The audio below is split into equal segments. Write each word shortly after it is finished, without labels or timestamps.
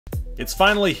It's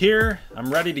finally here.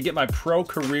 I'm ready to get my pro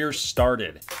career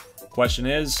started. Question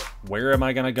is, where am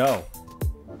I going to go?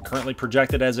 I'm currently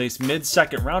projected as a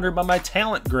mid-second rounder, but my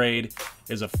talent grade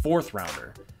is a 4th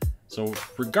rounder. So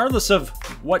regardless of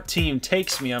what team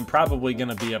takes me, I'm probably going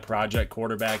to be a project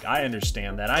quarterback. I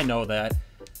understand that. I know that.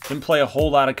 Didn't play a whole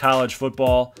lot of college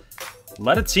football.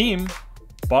 Led a team,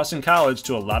 Boston College,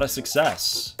 to a lot of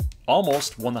success.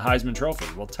 Almost won the Heisman Trophy.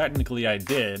 Well, technically I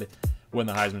did win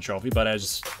the Heisman Trophy, but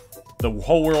as the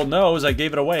whole world knows, I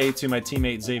gave it away to my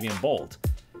teammate Zavion Bolt,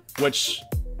 which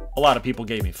a lot of people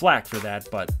gave me flack for that,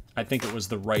 but I think it was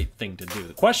the right thing to do.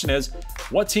 The question is,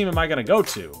 what team am I going to go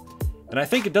to? And I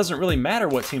think it doesn't really matter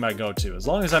what team I go to. As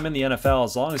long as I'm in the NFL,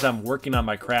 as long as I'm working on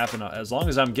my craft, and as long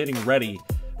as I'm getting ready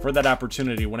for that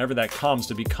opportunity whenever that comes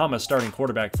to become a starting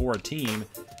quarterback for a team,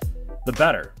 the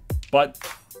better. But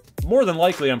more than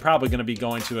likely, I'm probably going to be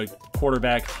going to a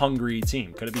quarterback-hungry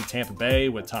team. Could it be Tampa Bay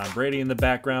with Tom Brady in the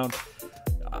background?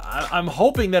 I'm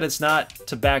hoping that it's not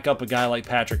to back up a guy like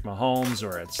Patrick Mahomes,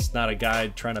 or it's not a guy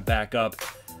trying to back up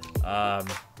a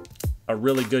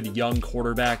really good young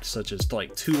quarterback such as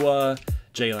like Tua,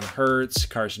 Jalen Hurts,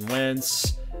 Carson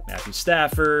Wentz, Matthew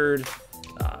Stafford.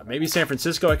 Maybe San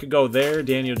Francisco, I could go there.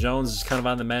 Daniel Jones is kind of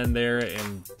on the mend there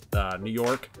in New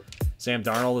York. Sam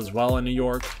Darnold as well in New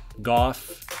York.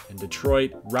 Goff in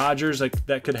Detroit. Rodgers,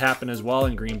 that could happen as well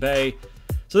in Green Bay.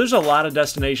 So there's a lot of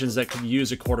destinations that could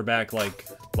use a quarterback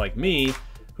like me,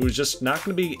 who's just not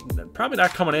going to be, probably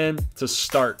not coming in to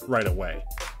start right away.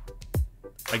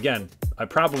 Again, I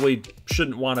probably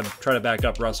shouldn't want to try to back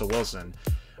up Russell Wilson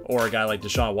or a guy like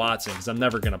Deshaun Watson, because I'm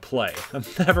never going to play. I'm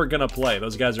never going to play.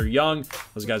 Those guys are young.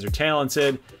 Those guys are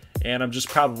talented. And I'm just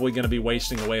probably going to be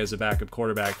wasting away as a backup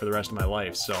quarterback for the rest of my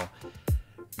life. So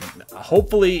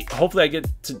hopefully I get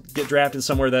drafted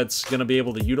somewhere that's going to be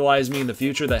able to utilize me in the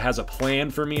future, that has a plan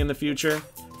for me in the future.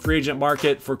 Free agent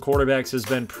market for quarterbacks has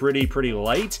been pretty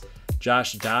light.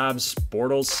 Josh Dobbs,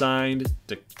 Bortles signed,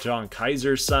 John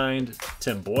Kaiser signed,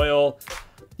 Tim Boyle.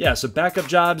 Yeah, so backup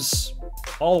jobs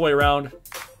all the way around.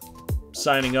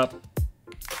 Signing up,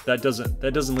 that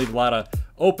doesn't leave a lot of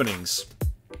openings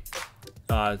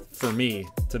for me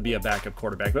to be a backup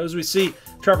quarterback. But as we see,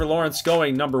 Trevor Lawrence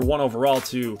going number 1 overall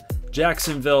to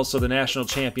Jacksonville, so the national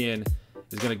champion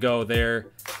is going to go there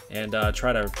and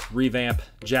try to revamp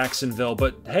Jacksonville.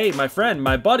 But hey, my friend,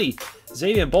 my buddy,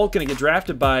 Zavion Bolt going to get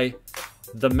drafted by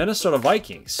the Minnesota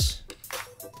Vikings.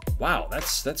 Wow,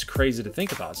 that's crazy to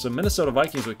think about. So Minnesota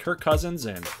Vikings with Kirk Cousins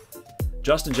and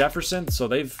Justin Jefferson, so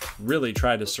they've really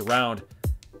tried to surround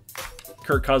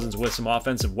Kirk Cousins with some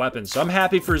offensive weapons. So I'm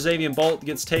happy for Zavion Bolt.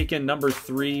 Gets taken number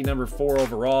 3, number 4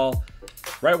 overall,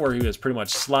 right where he was pretty much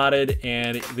slotted.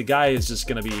 And the guy is just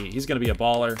going to be, he's going to be a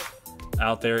baller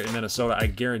out there in Minnesota. I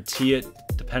guarantee it,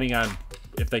 depending on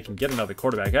if they can get another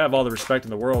quarterback. I have all the respect in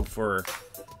the world for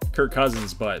Kirk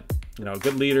Cousins, but, you know,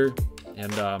 good leader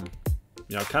and,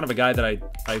 you know, kind of a guy that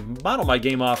I model my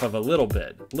game off of a little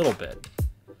bit.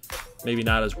 Maybe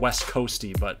not as West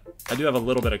Coasty, but I do have a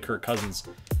little bit of Kirk Cousins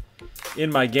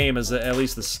in my game, as at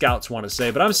least the scouts want to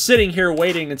say. But I'm sitting here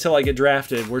waiting until I get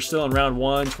drafted. We're still in round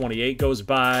 1. 28 goes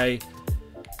by.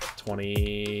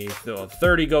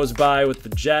 30 goes by with the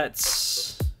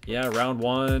Jets. Yeah, round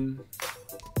 1.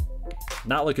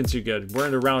 Not looking too good. We're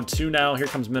into round 2 now. Here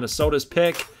comes Minnesota's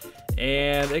pick.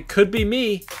 And it could be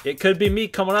me. It could be me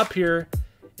coming up here.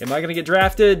 Am I going to get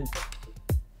drafted?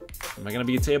 Am I going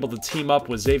to be able to team up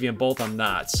with Zavion Bolt? I'm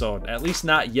not. So at least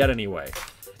not yet anyway.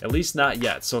 At least not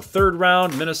yet. So 3rd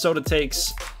round, Minnesota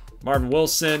takes Marvin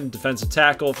Wilson, defensive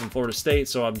tackle from Florida State.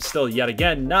 So I'm still yet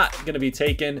again not going to be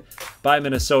taken by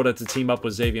Minnesota to team up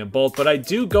with Zavion Bolt. But I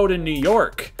do go to New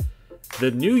York.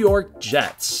 The New York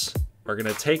Jets are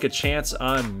going to take a chance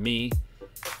on me.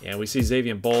 And we see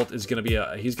Zavion Bolt is going to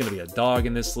be he's going to be a dog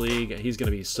in this league. He's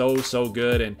going to be so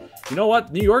good. And you know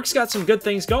what? New York's got some good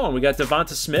things going. We got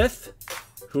Devonta Smith,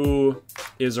 who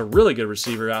is a really good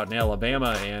receiver out in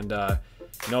Alabama. And,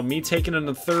 you know, me taking in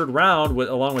the 3rd round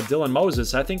along with Dylan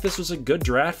Moses, I think this was a good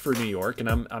draft for New York. And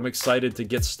I'm excited to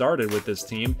get started with this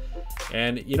team.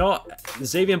 And, you know,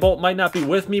 Zavion Bolt might not be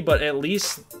with me, but at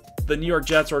least the New York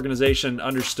Jets organization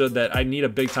understood that I need a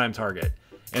big-time target.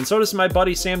 And so does my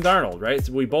buddy Sam Darnold, right?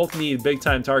 We both need a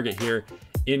big-time target here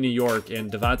in New York,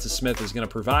 and Devonta Smith is going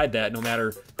to provide that no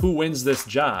matter who wins this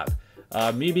job.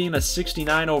 Me being a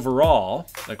 69 overall,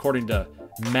 according to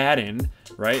Madden,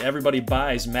 right? Everybody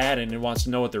buys Madden and wants to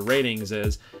know what their ratings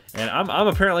is. And I'm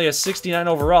apparently a 69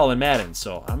 overall in Madden,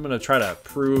 so I'm going to try to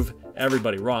prove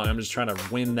everybody wrong. I'm just trying to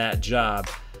win that job.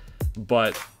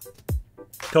 But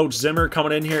Coach Zimmer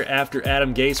coming in here after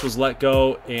Adam Gase was let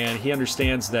go, and he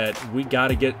understands that we got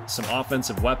to get some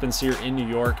offensive weapons here in New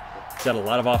York. He's had a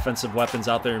lot of offensive weapons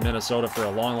out there in Minnesota for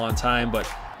a long, long time,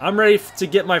 but I'm ready to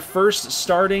get my first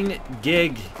starting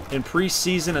gig in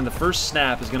preseason, and the first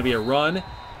snap is going to be a run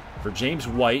for James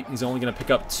White. He's only going to pick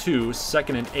up 2,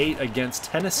 2nd and 8 against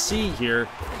Tennessee here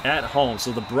at home.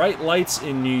 So the bright lights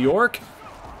in New York,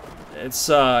 it's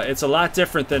a lot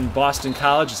different than Boston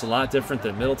College. It's a lot different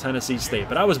than Middle Tennessee State.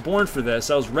 But I was born for this.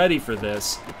 I was ready for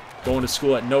this. Going to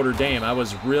school at Notre Dame, I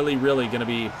was really, really going to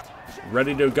be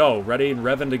ready to go, ready and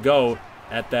revving to go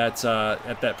at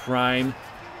that prime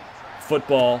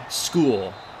football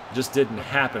school. It just didn't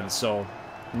happen. So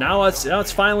now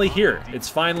it's finally here. It's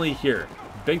finally here.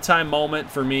 Big time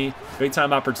moment for me. Big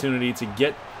time opportunity to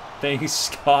get things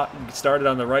started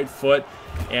on the right foot.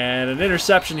 And an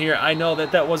interception here. I know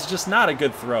that was just not a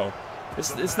good throw.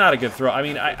 It's not a good throw. I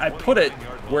mean, I put it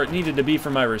where it needed to be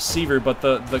for my receiver, but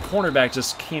the cornerback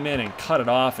just came in and cut it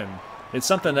off, and it's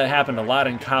something that happened a lot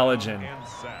in college, and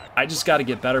I just got to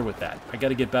get better with that. I got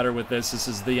to get better with this. This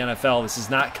is the NFL. This is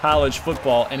not college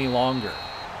football any longer.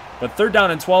 But 3rd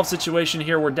down and 12 situation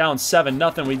here. We're down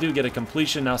 7-0. We do get a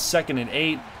completion now, 2nd and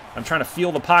 8. I'm trying to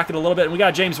feel the pocket a little bit, and we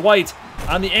got James White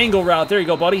on the angle route. There you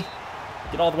go, buddy.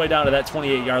 Get all the way down to that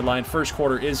 28-yard line. First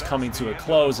quarter is coming to a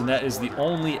close, and that is the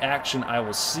only action I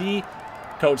will see.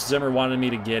 Coach Zimmer wanted me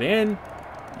to get in,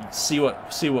 see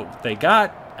what they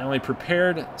got. I only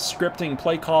prepared scripting,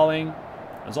 play calling.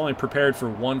 I was only prepared for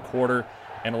 1 quarter,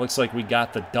 and it looks like we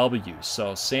got the W.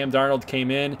 So Sam Darnold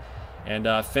came in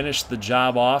and finished the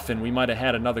job off, and we might have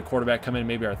had another quarterback come in,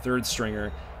 maybe our 3rd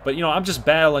stringer. But, you know, I'm just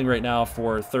battling right now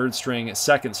for 3rd string,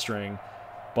 2nd string.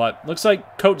 But looks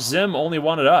like Coach Zim only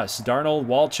wanted us. Darnold,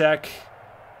 Walcheck,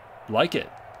 like it.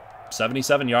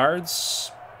 77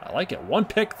 yards, I like it. 1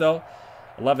 pick, though.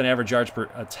 11 average yards per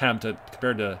attempt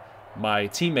compared to my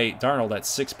teammate Darnold at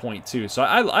 6.2. So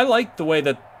I like the way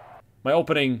that my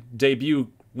opening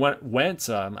debut went.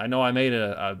 I know I made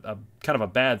a kind of a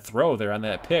bad throw there on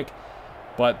that pick.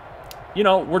 But, you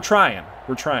know, we're trying.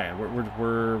 We're trying.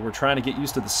 We're trying to get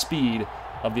used to the speed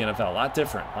of the NFL. A lot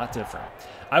different.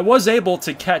 I was able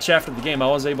to catch after the game. I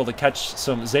was able to catch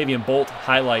some Zavion Bolt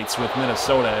highlights with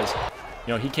Minnesota as,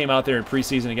 you know, he came out there in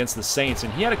preseason against the Saints,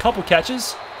 and he had a couple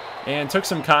catches and took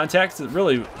some contact.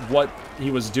 Really what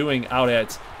he was doing out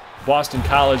at Boston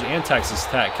College and Texas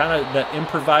Tech. Kind of that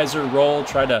improviser role.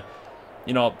 Tried to,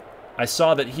 you know, I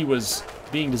saw that he was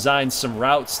being designed some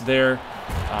routes there,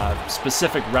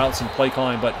 specific routes and play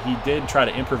calling, but he did try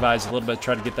to improvise a little bit,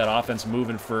 try to get that offense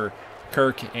moving for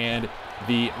Kirk and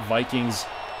the Vikings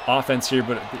offense here.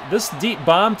 But this deep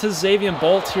bomb to Zavion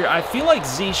Bolt here, I feel like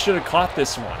Z should have caught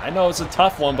this one. I know it's a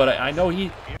tough one, but I know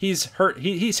he's hurt.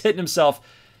 He's hitting himself.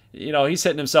 You know, he's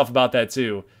hitting himself about that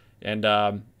too. And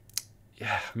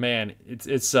yeah, man,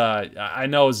 it's I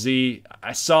know Z.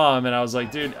 I saw him and I was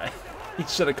like, dude, he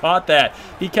should have caught that.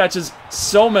 He catches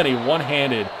so many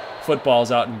one-handed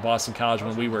footballs out in Boston College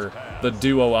when we were the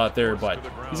duo out there. But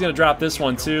he's gonna drop this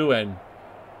one too, and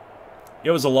it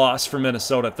was a loss for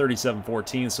Minnesota,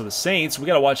 37-14. So the Saints, we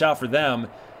got to watch out for them.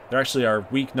 They're actually our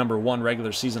week number 1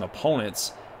 regular season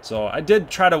opponents. So I did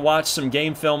try to watch some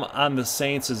game film on the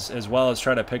Saints as well as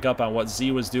try to pick up on what Z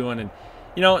was doing. And,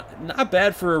 you know, not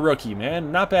bad for a rookie,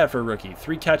 man. Not bad for a rookie.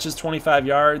 3 catches, 25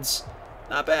 yards.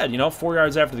 Not bad, you know. 4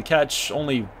 yards after the catch,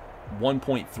 only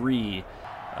 1.3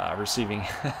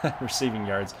 receiving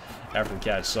yards after the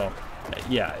catch. So,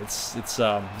 yeah, it's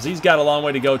Z's got a long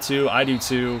way to go, too. I do,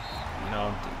 too. You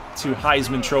know, 2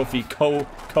 Heisman Trophy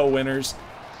co-winners.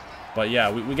 But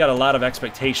yeah, we got a lot of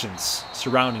expectations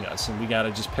surrounding us, and we got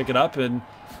to just pick it up, and,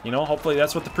 you know, hopefully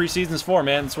that's what the preseason's for,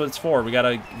 man. That's what it's for. We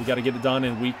gotta get it done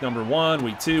in week number 1,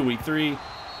 week 2, week 3.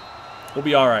 We'll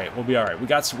be all right. We'll be all right. We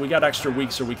got extra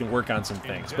weeks so we can work on some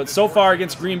things. But so far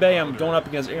against Green Bay, I'm going up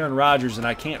against Aaron Rodgers, and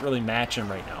I can't really match him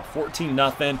right now.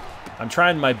 14-0. I'm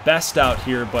trying my best out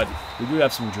here, but we do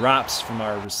have some drops from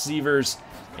our receivers,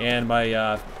 and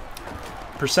my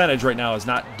percentage right now is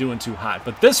not doing too hot.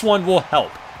 But this one will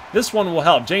help. This one will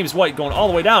help. James White going all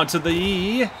the way down to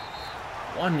the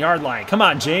 1-yard line. Come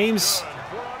on, James.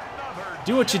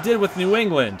 Do what you did with New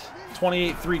England.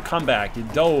 28-3 comeback. You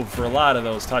dove for a lot of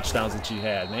those touchdowns that you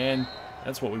had, man.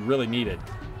 That's what we really needed.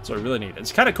 That's what we really needed.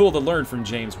 It's kind of cool to learn from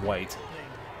James White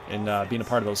and being a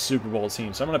part of those Super Bowl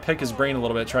teams. So I'm going to pick his brain a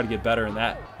little bit, try to get better in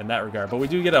that regard. But we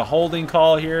do get a holding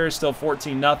call here. Still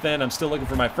 14-0. I'm still looking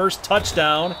for my first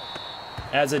touchdown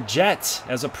as a Jet,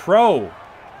 as a pro.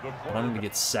 I want him to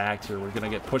get sacked here. We're going to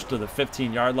get pushed to the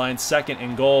 15-yard line. 2nd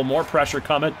and goal. More pressure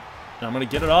coming. And I'm going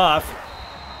to get it off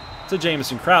to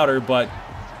Jamison Crowder. But,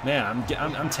 man,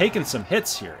 I'm taking some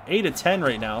hits here. 8 of 10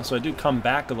 right now, so I do come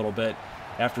back a little bit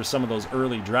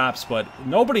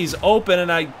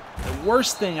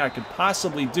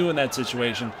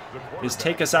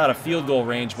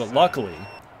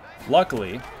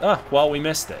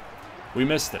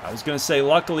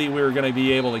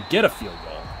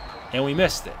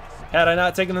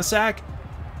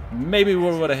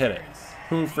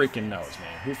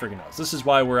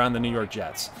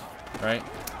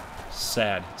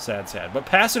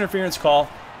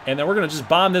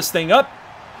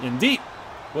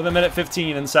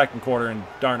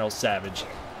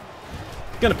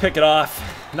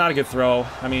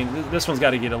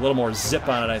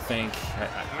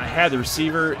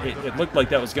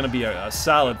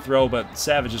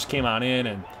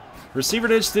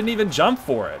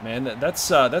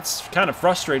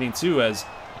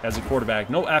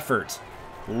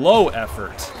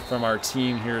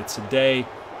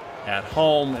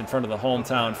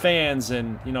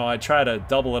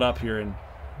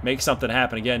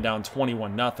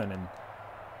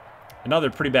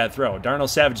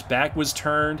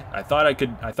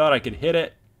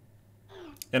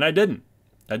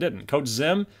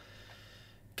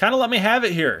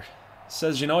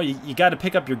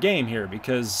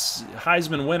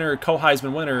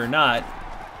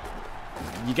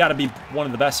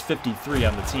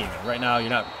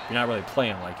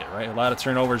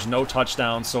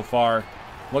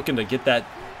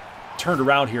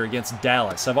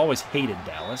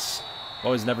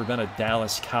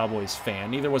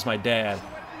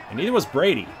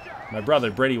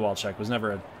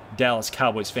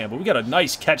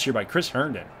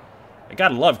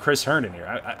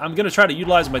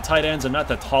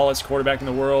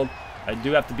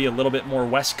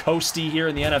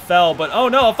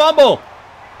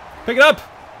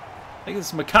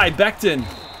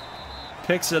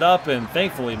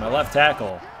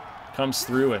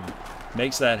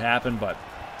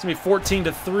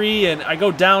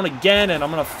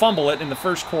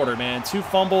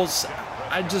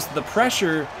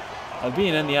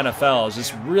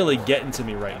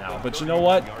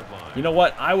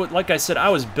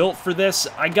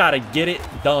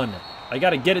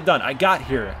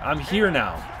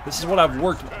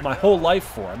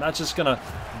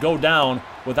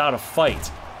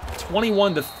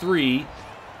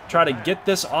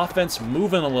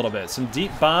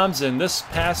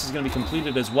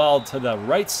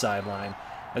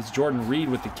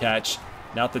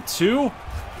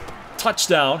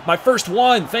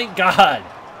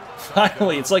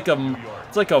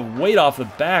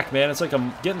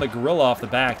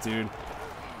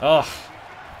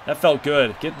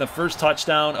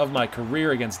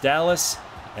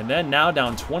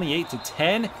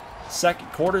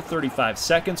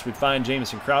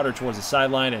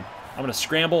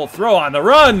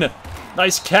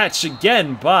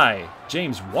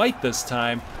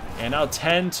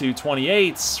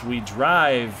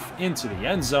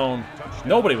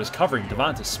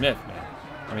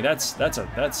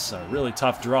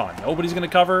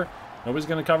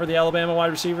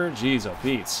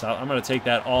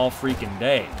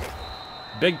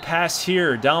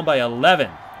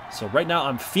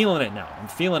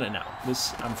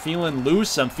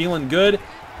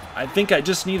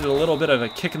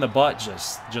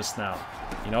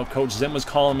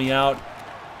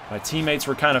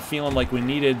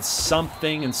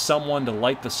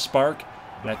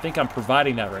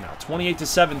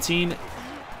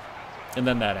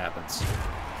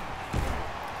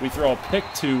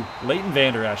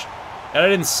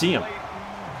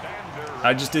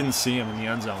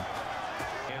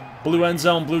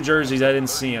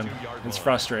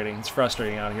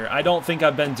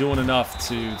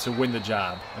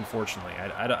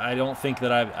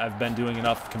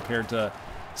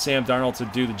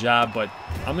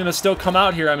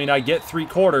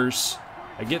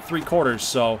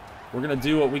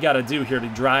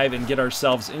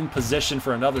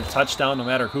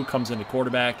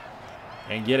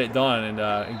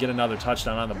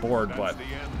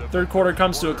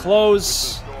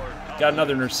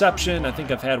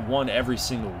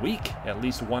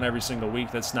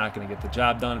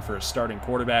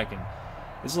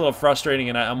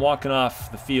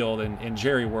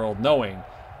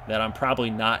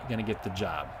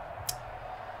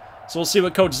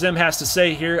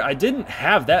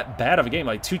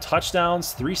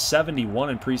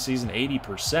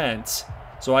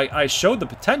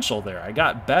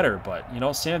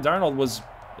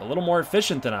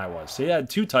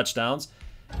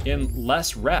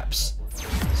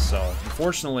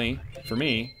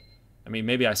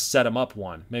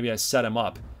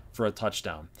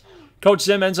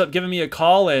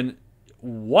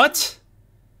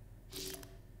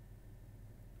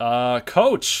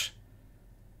Coach,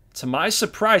 to my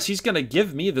surprise, he's going to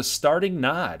give me the starting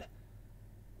nod.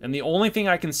 And the only thing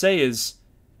I can say is,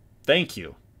 thank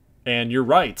you. And you're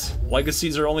right.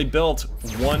 Legacies are only built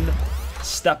one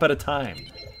step at a time.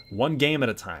 One game at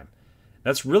a time.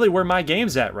 That's really where my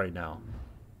game's at right now.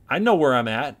 I know where I'm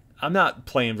at. I'm not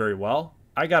playing very well.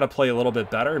 I got to play a little bit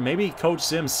better. Maybe Coach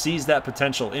Sims sees that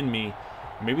potential in me.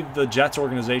 Maybe the Jets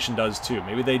organization does too.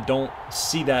 Maybe they don't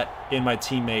see that in my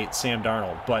teammate, Sam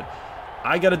Darnold. But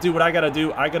I got to do what I got to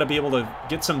do. I got to be able to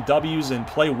get some W's and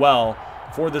play well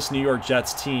for this New York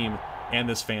Jets team and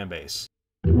this fan base.